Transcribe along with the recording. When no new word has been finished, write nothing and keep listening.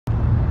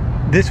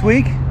This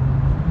week,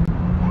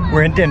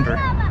 we're in Denver.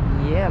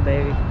 Yeah,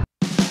 baby.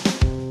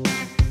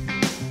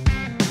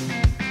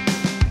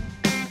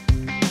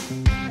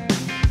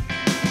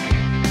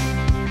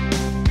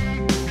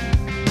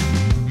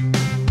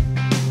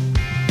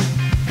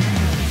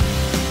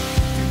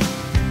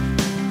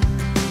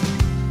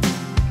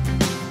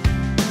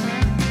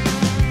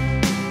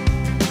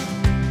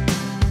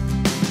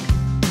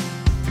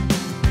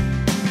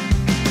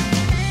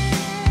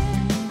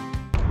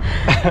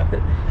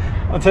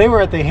 Today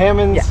we're at the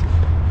Hammond's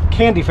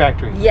candy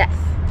factory. Yes.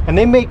 And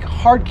they make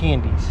hard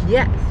candies.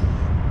 Yes.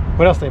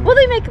 What else they make? Well,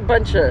 they make a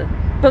bunch of,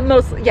 but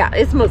mostly, yeah,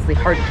 it's mostly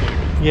hard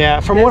candy. Yeah,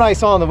 from what I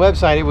saw on the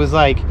website, it was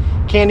like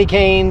candy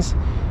canes,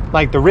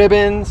 like the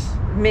ribbons.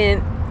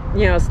 Mint,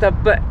 you know, stuff,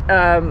 but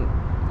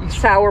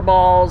sour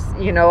balls,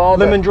 you know, all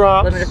lemon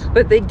drops.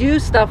 But they do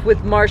stuff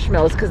with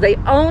marshmallows because they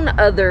own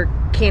other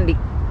candy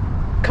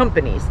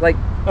companies, like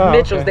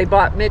Mitchell's. Okay. They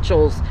bought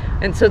Mitchell's,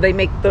 and so they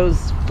make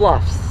those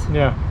fluffs.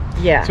 Yeah.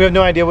 Yeah. So we have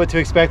no idea what to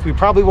expect. We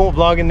probably won't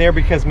vlog in there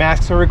because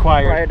masks are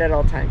required. Required at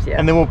all times, yeah.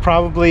 And then we'll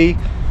probably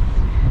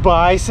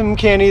buy some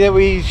candy that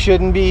we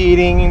shouldn't be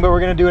eating, but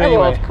we're gonna do it anyway.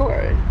 Well, of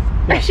course.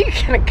 You're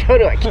gonna go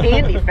to a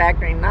candy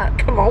factory and not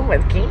come home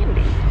with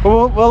candy.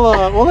 Well,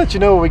 we'll let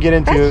you know what we get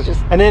into,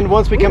 and then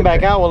once we come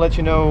back out, we'll let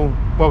you know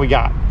what we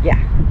got.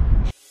 Yeah.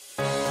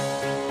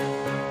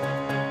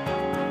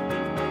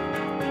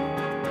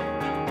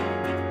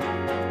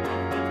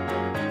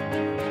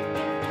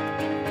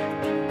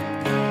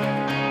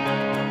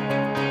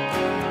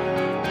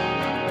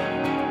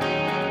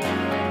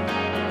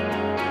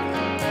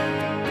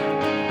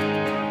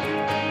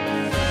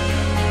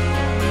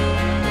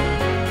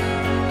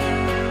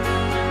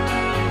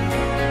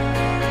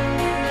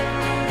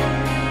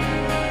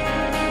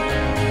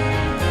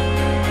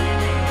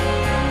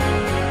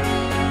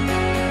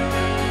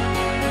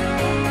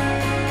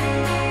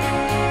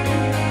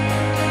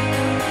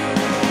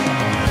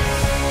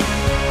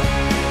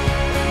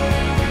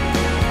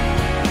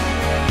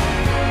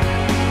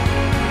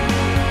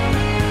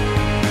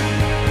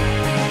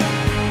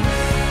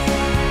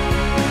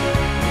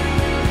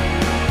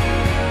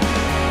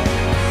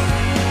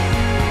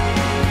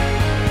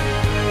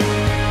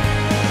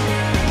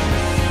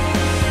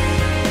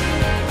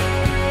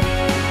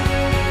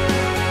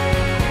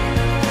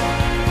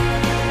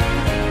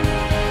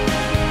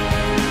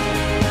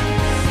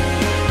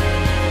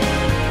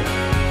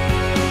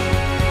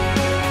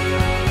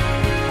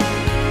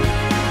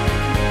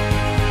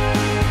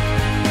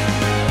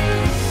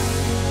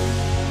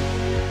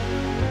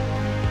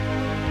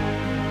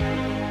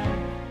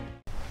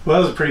 Well,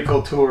 that was a pretty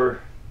cool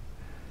tour.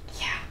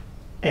 Yeah.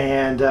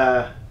 And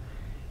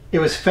it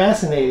was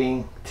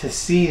fascinating to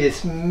see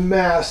this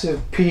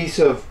massive piece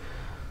of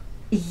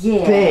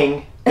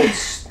thing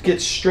that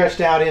gets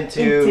stretched out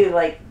into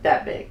like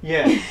that big.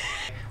 Yeah.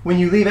 When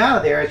you leave out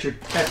of there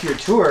after your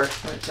tour,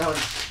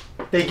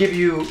 they give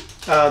you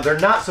they're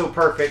not so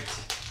perfect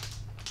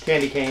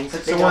candy canes.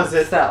 It's the ones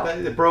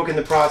that broke in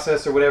the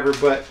process or whatever,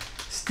 but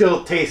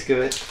still taste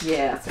good.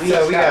 Yeah.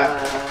 So we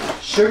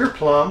got sugar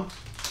plum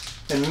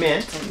and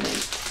mint.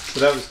 So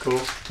that was cool.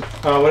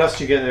 What else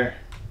did you get there?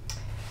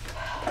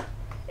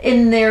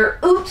 In their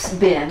oops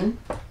bin.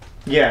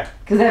 Yeah.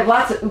 Because they have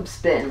lots of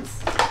oops bins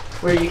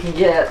where you can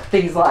get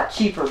things a lot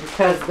cheaper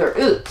because they're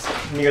oops.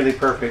 Nearly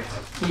perfect.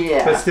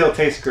 Yeah. But still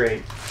tastes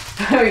great.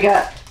 We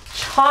got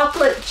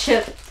chocolate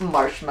chip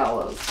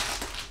marshmallows.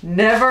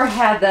 Never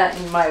had that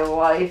in my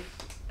life,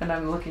 and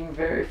I'm looking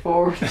very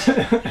forward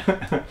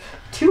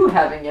to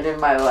having it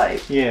in my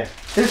life. Yeah.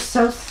 They're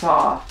so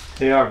soft.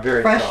 They are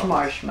very fresh soft.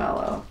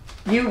 Marshmallow.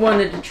 You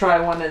wanted to try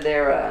one of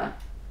their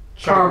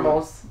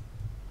caramels.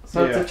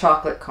 So it's a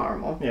chocolate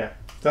caramel. Yeah.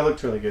 That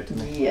looked really good to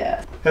me.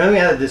 Yeah. And then we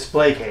had a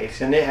display case,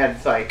 and it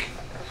had like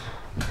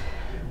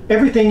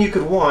everything you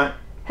could want.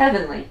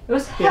 Heavenly. It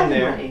was heavenly.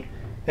 In there.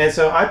 And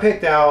so I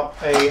picked out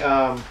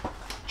a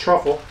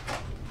truffle.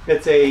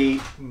 It's a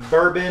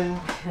bourbon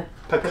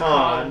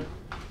pecan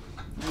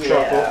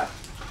truffle.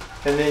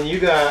 And then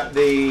you got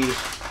the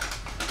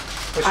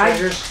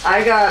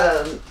I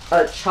got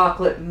a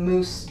chocolate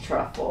mousse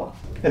truffle.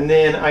 And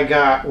then I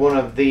got one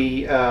of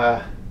the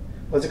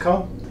what's it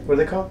called? What are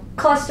they called?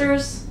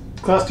 Clusters.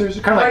 Clusters?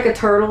 Kind of like a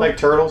turtle. Like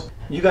turtles.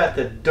 You got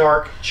the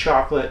dark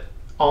chocolate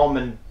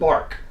almond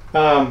bark.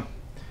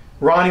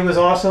 Ronnie was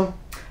awesome.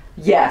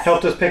 Yes.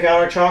 Helped us pick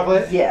out our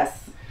chocolate. Yes.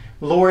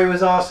 Lori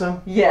was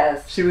awesome.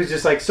 Yes. She was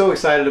just like so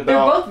excited about.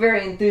 They're both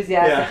very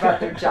enthusiastic about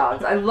their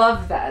jobs. I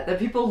love that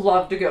people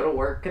love to go to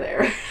work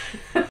there.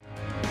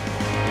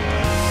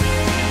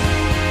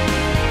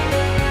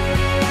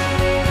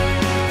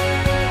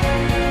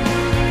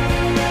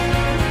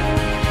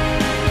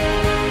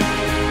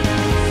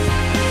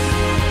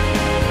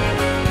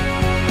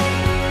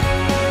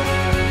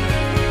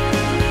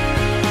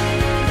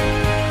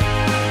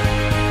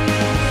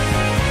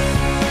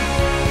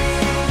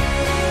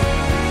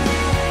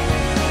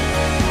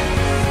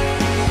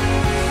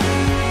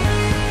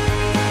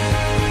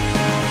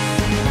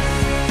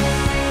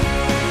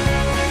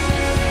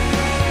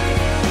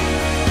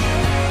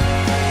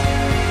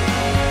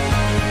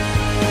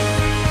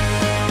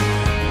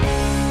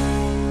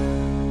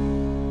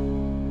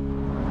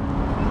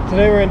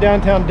 Today we're in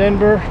downtown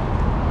Denver,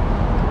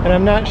 and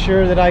I'm not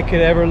sure that I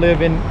could ever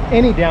live in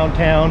any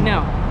downtown.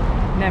 No,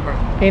 never.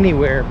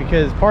 Anywhere,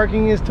 because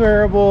parking is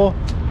terrible,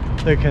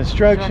 the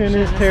construction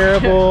is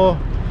terrible,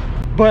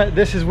 but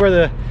this is where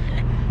the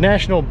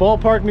National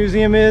Ballpark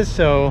Museum is,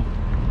 so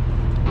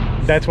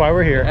that's why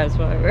we're here. That's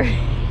why we're here.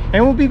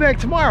 And we'll be back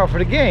tomorrow for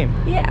the game.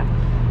 Yeah.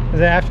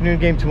 The afternoon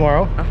game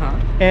tomorrow. Uh-huh.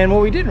 And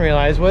what we didn't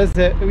realize was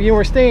that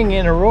we're staying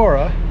in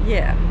Aurora.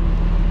 Yeah.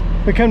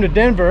 We come to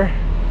Denver,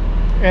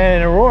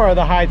 and in Aurora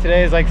the high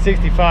today is like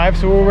 65,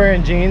 so we're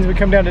wearing jeans. We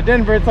come down to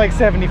Denver, it's like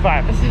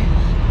 75.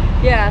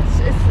 Yeah,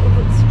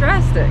 it's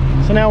drastic.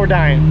 So now we're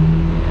dying.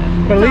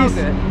 Yeah. But at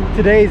least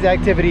today's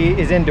activity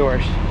is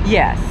indoors.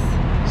 Yes.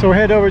 So we're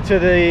headed over to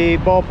the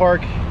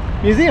Ballpark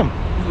Museum.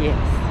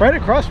 Yes. Right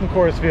across from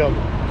Coors Field.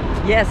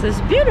 Yes, it's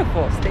a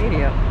beautiful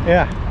stadium.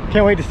 Yeah.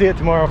 Can't wait to see it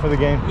tomorrow for the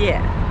game.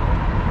 Yeah.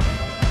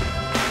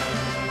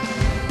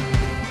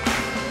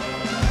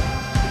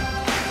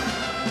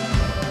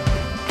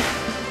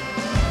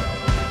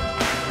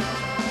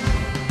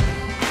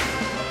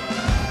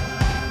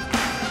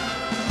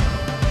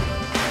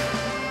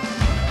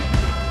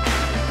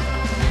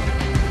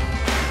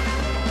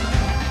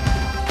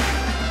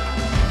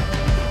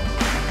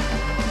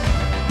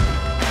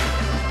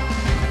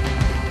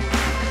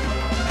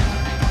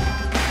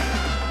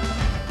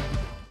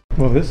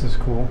 Well, this is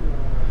cool.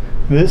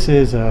 This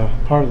is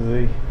part of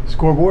the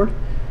scoreboard,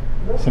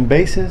 some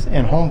bases,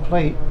 and home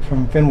plate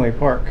from Fenway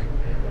Park.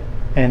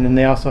 And then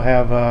they also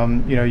have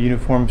you know,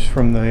 uniforms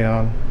from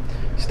the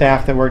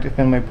staff that worked at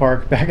Fenway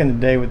Park back in the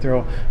day with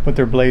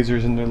their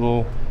blazers and their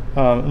little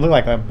it looked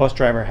like a bus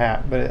driver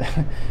hat, but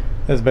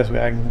that's the best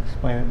way I can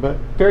explain it. But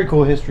very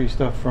cool history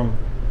stuff from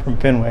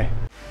Fenway.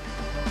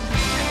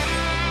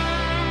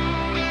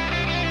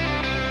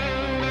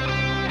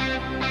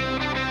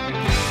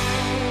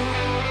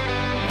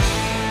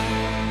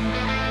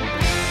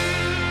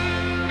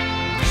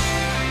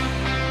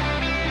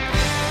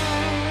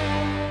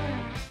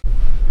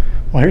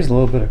 Well, here's a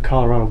little bit of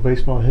Colorado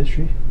baseball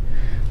history.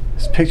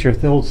 This picture of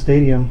the old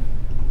stadium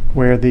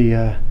where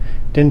the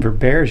Denver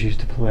Bears used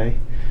to play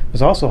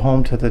was also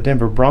home to the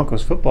Denver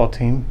Broncos football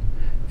team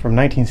from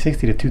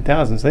 1960 to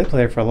 2000. So they played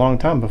there for a long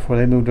time before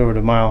they moved over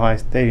to Mile High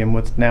Stadium,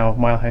 what's now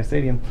Mile High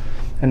Stadium.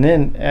 And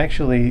then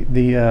actually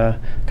the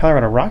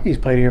Colorado Rockies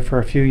played here for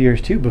a few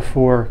years too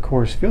before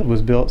Coors Field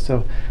was built.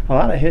 So a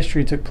lot of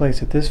history took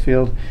place at this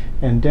field.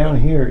 And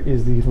down here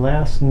is the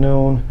last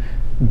known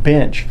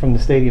bench from the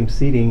stadium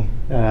seating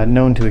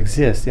known to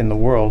exist in the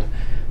world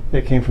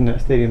that came from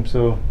that stadium.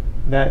 So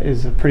that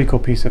is a pretty cool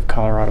piece of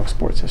Colorado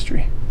sports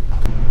history.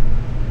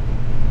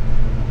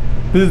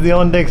 This is the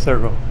on-deck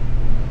circle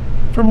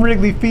from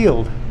Wrigley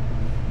Field.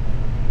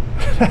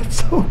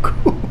 That's so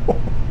cool.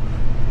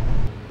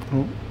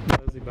 Oh,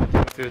 Leslie about to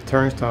go through the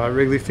turnstile at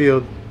Wrigley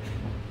Field.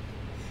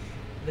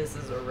 This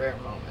is a rare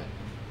moment.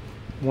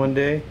 One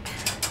day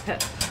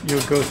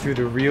you'll go through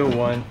the real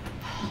one.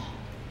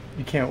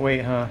 You can't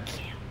wait, huh?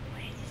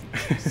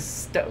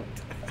 Stoked.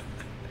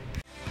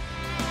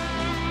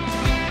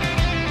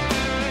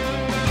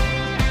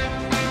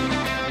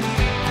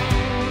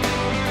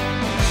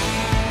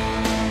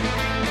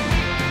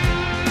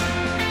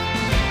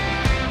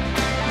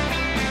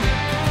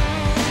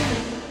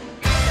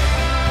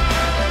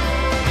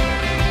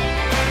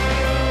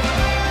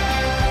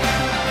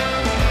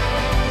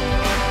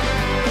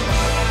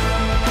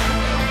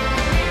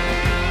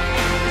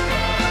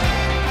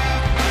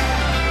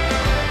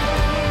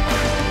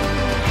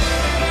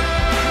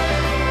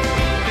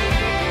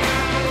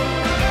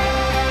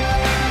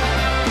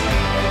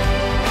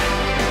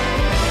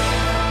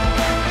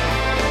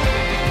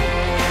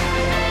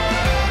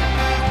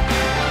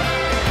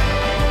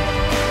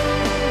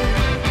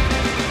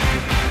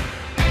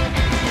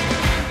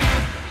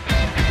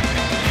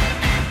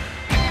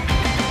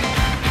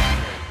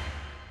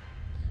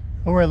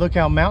 We're at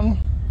Lookout Mountain.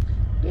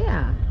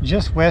 Yeah.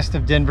 Just west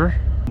of Denver.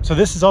 So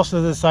this is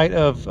also the site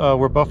of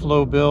where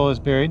Buffalo Bill is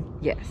buried.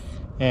 Yes.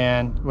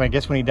 And I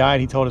guess when he died,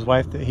 he told his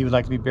wife that he would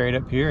like to be buried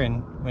up here,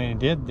 and when he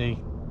did, they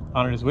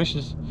honored his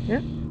wishes.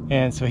 Yeah.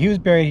 And so he was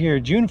buried here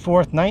June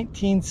 4th,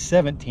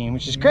 1917,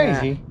 which is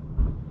crazy.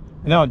 Yeah.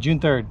 No, June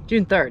 3rd.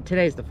 June 3rd.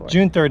 Today's the 4th.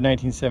 June 3rd,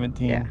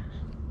 1917. Yeah.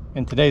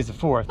 And today's the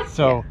 4th.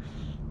 So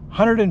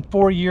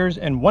 104 years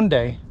and 1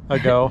 day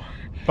ago,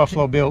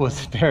 Buffalo Bill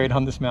was buried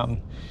on this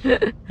mountain.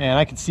 And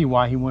I can see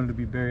why he wanted to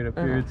be buried up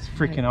here. It's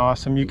freaking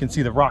awesome. You can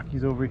see the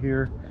Rockies over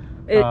here.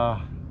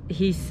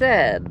 He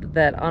said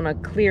that on a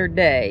clear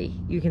day,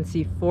 you can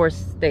see 4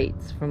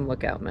 states from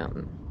Lookout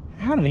Mountain.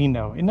 How did he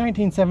know? In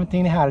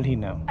 1917, how did he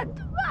know?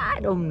 I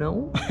don't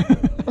know.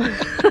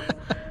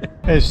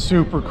 It's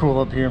super cool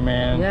up here,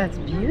 man. Yeah, it's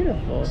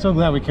beautiful. So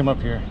glad we came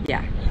up here.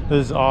 Yeah.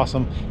 This is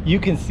awesome. You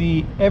can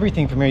see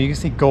everything from here. You can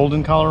see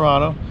Golden,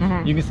 Colorado.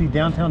 Mm-hmm. You can see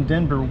downtown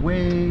Denver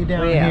way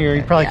down here.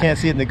 You probably can't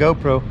see it in the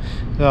GoPro.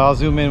 So I'll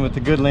zoom in with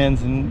the good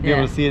lens and be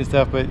able to see it and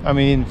stuff. But I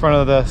mean, in front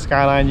of the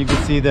skyline, you can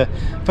see the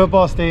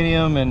football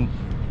stadium and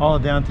all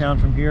of downtown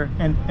from here.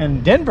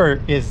 And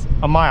Denver is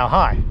a mile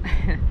high.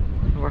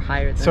 We're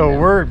higher than so them.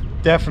 We're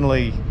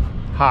definitely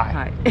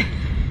high.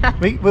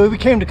 we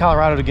came to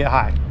Colorado to get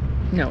high.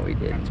 No, we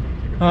didn't.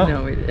 Huh?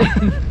 No, we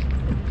didn't.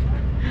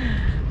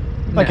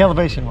 Like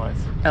elevation wise.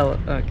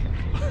 Okay.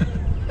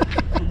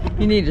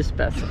 You need to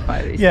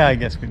specify these. Yeah, I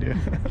guess we do.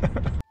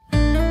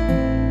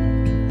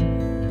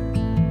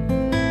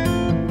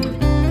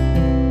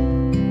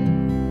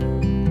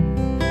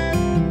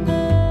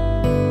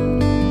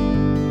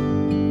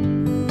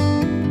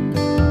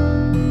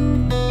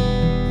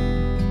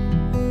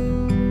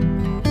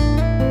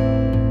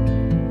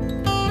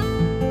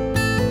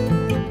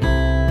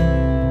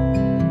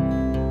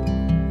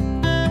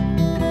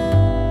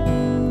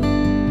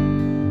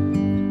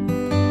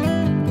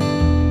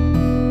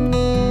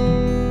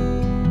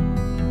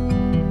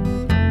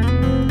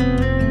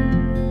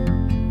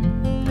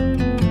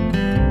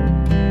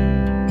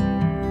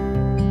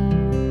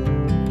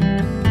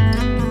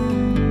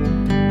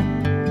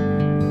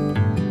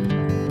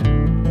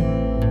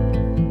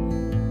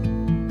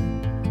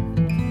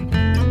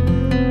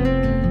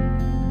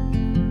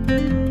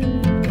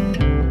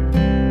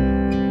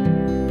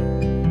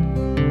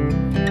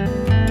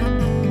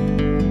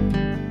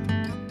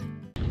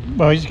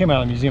 Well, we just came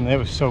out of the museum. It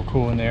was so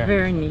cool in there.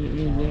 Very neat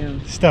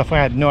museum. Stuff I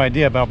had no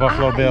idea about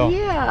Buffalo Bill.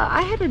 Yeah,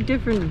 I had a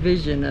different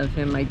vision of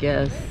him, I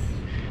guess.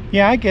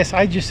 Yeah, I guess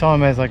I just saw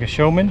him as like a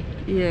showman.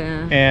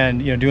 Yeah.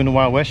 And, you know, doing the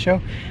Wild West show.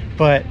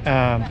 But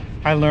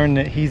I learned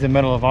that he's a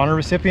Medal of Honor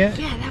recipient.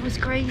 Yeah, that was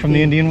crazy. From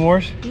the Indian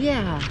Wars.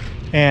 Yeah.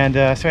 And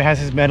so he has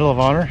his Medal of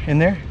Honor in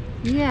there.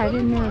 Yeah, I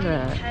didn't know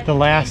that. The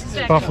last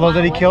buffalo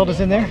that he killed is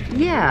in there.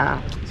 Yeah.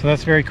 So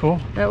that's very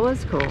cool. That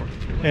was cool.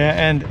 Yeah,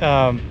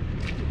 and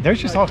there's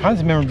just all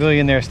kinds of memorabilia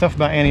in there. Stuff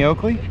about Annie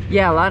Oakley.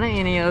 Yeah, a lot of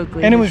Annie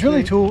Oakley. And it was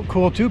really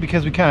cool too,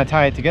 because we kind of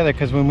tie it together.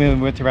 Because when we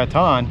went to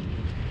Raton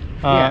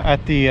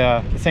at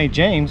the St.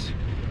 James,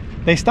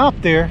 they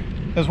stopped there.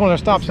 It was one of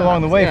their stops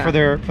along the way for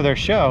their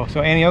show.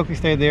 So Annie Oakley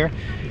stayed there,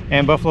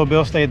 and Buffalo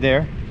Bill stayed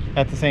there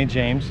at the St.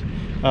 James.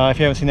 If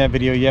you haven't seen that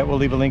video yet, we'll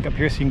leave a link up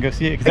here so you can go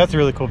see it, because that's a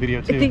really cool video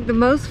too. I think the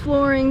most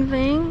flooring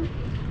thing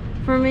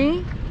for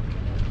me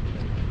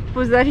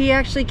was that he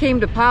actually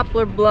came to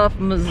Poplar Bluff,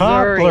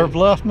 Missouri. Poplar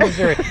Bluff,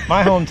 Missouri,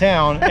 my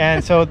hometown.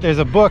 And so there's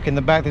a book in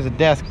the back. There's a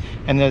desk,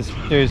 and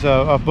there's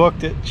a book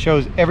that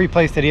shows every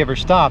place that he ever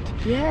stopped.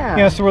 Yeah.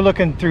 You know, so we're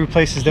looking through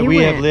places that we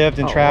have lived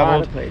and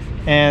traveled.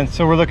 And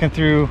so we're looking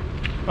through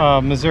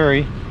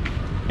Missouri,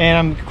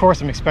 and of course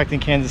I'm expecting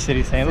Kansas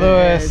City, St.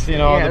 Louis, you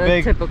know, all the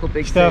big typical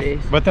big stuff.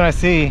 cities. But then I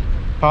see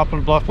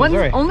Poplar Bluff,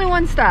 Missouri. Only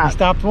one stop. He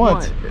stopped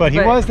once, but he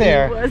was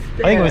there. I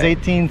think it was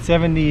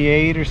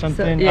 1878 or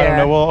something. So, yeah. I don't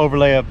know. We'll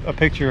overlay a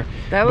picture.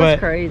 That was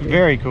crazy.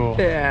 Very cool.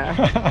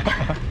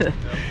 Yeah.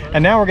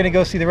 And now we're gonna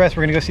go see the rest.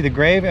 We're gonna go see the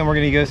grave, and we're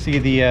gonna go see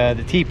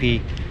the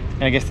teepee.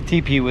 And I guess the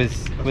teepee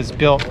was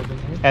built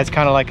as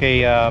kind of like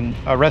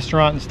a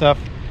restaurant and stuff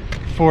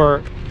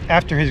for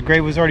after his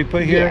grave was already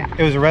put here. Yeah.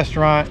 It was a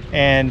restaurant,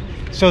 and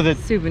so that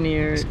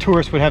souvenirs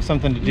tourists would have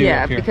something to do.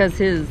 Yeah, up here. because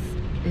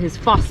his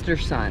foster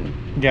son.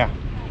 Yeah.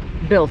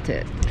 Built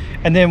it.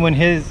 And then when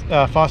his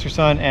foster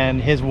son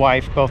and his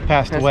wife both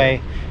passed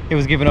away, it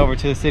was given over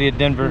to the city of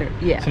Denver.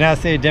 Yeah. So now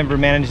the city of Denver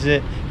manages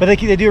it. But they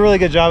do a really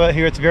good job out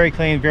here. It's very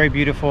clean, very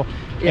beautiful.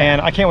 Yeah.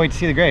 And I can't wait to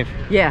see the grave.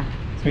 Yeah.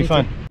 It's going to be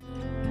fun.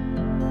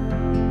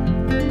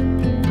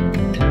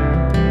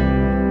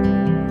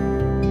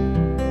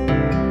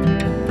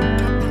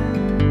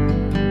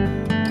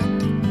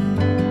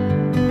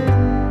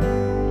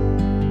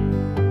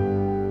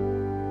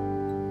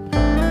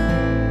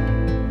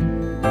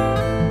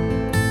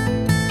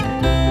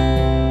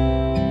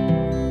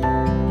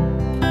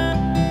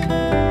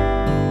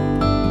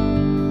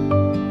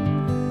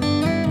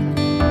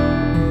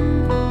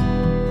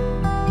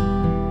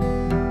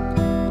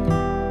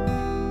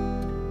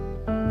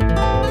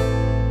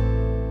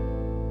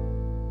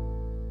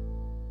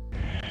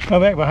 Oh,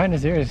 back behind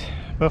us there is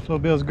Buffalo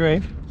Bill's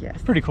grave. Yes.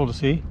 It's pretty cool to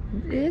see.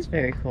 It is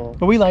very cool.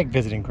 But we like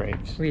visiting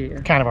graves. We do.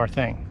 It's kind of our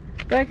thing.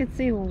 But I could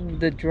see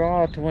the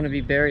draw to want to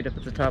be buried up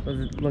at the top of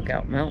the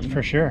Lookout Mountain.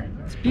 For sure.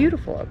 It's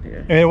beautiful up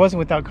here. And it wasn't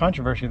without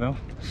controversy, though.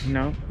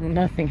 No,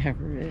 nothing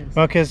ever is.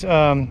 Well, because,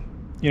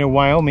 you know,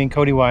 Wyoming,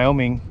 Cody,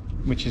 Wyoming,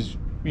 which is,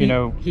 you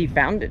know... He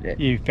founded it.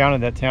 He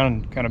founded that town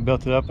and kind of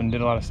built it up and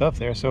did a lot of stuff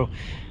there. So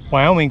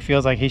Wyoming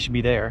feels like he should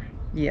be there.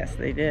 Yes,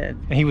 they did.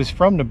 And he was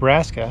from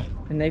Nebraska.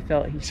 And they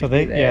felt he should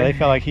be there. Yeah, they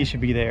felt like he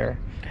should be there.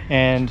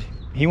 And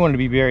he wanted to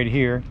be buried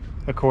here,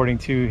 according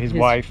to his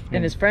wife.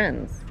 And his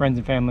friends. Friends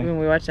and family. When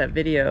we watched that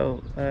video,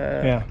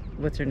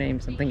 what's her name?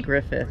 Something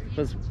Griffith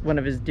was one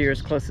of his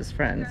dearest, closest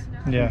friends.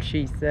 Yeah. And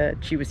she said,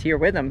 she was here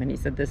with him, and he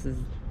said, this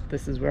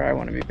is where I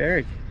want to be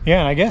buried. Yeah,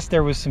 and I guess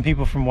there was some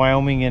people from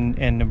Wyoming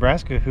and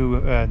Nebraska who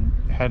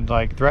had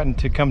like threatened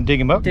to come dig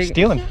him up and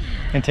steal him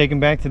and take him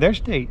back to their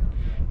state.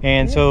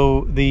 And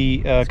so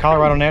the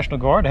Colorado National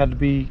Guard had to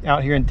be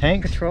out here in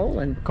tanks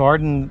patrolling,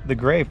 guarding the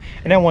grave.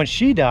 And then once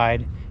she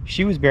died,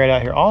 she was buried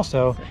out here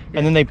also.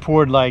 And then they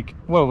poured like,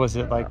 what was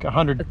it, like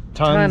 100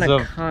 tons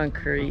of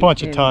concrete,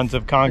 bunch of tons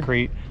of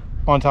concrete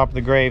on top of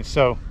the grave,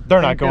 so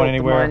they're not going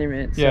anywhere. The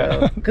monument,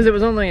 yeah, because it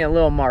was only a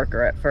little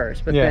marker at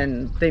first, but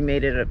then they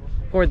made it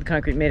poured the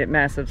concrete, made it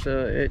massive,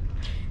 so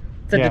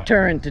it's a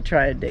deterrent to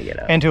try to dig it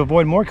up. And to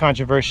avoid more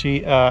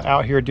controversy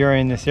out here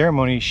during the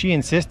ceremony, she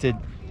insisted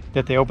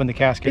that they open the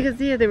casket. Because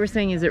they were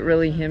saying, is it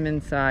really him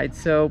inside?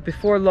 So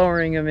before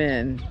lowering him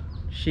in,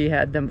 she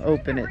had them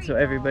open it so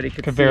everybody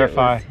could see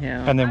verify it was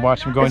him. And then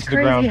watch him go into the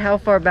ground. It's crazy how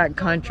far back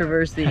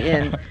controversy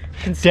and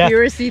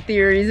conspiracy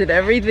theories and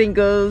everything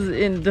goes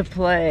into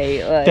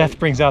play. Like, death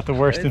brings out the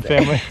worst in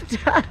family. It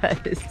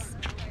does.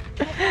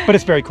 But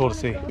it's very cool to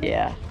see.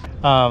 Yeah.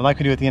 Like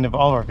we do at the end of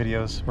all of our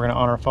videos, we're going to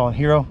honor a fallen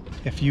hero.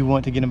 If you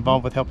want to get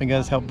involved with helping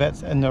us help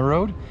vets in the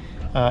road,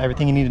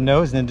 everything you need to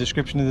know is in the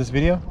description of this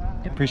video.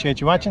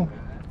 Appreciate you watching.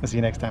 We'll see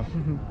you next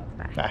time.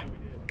 Bye. Bye.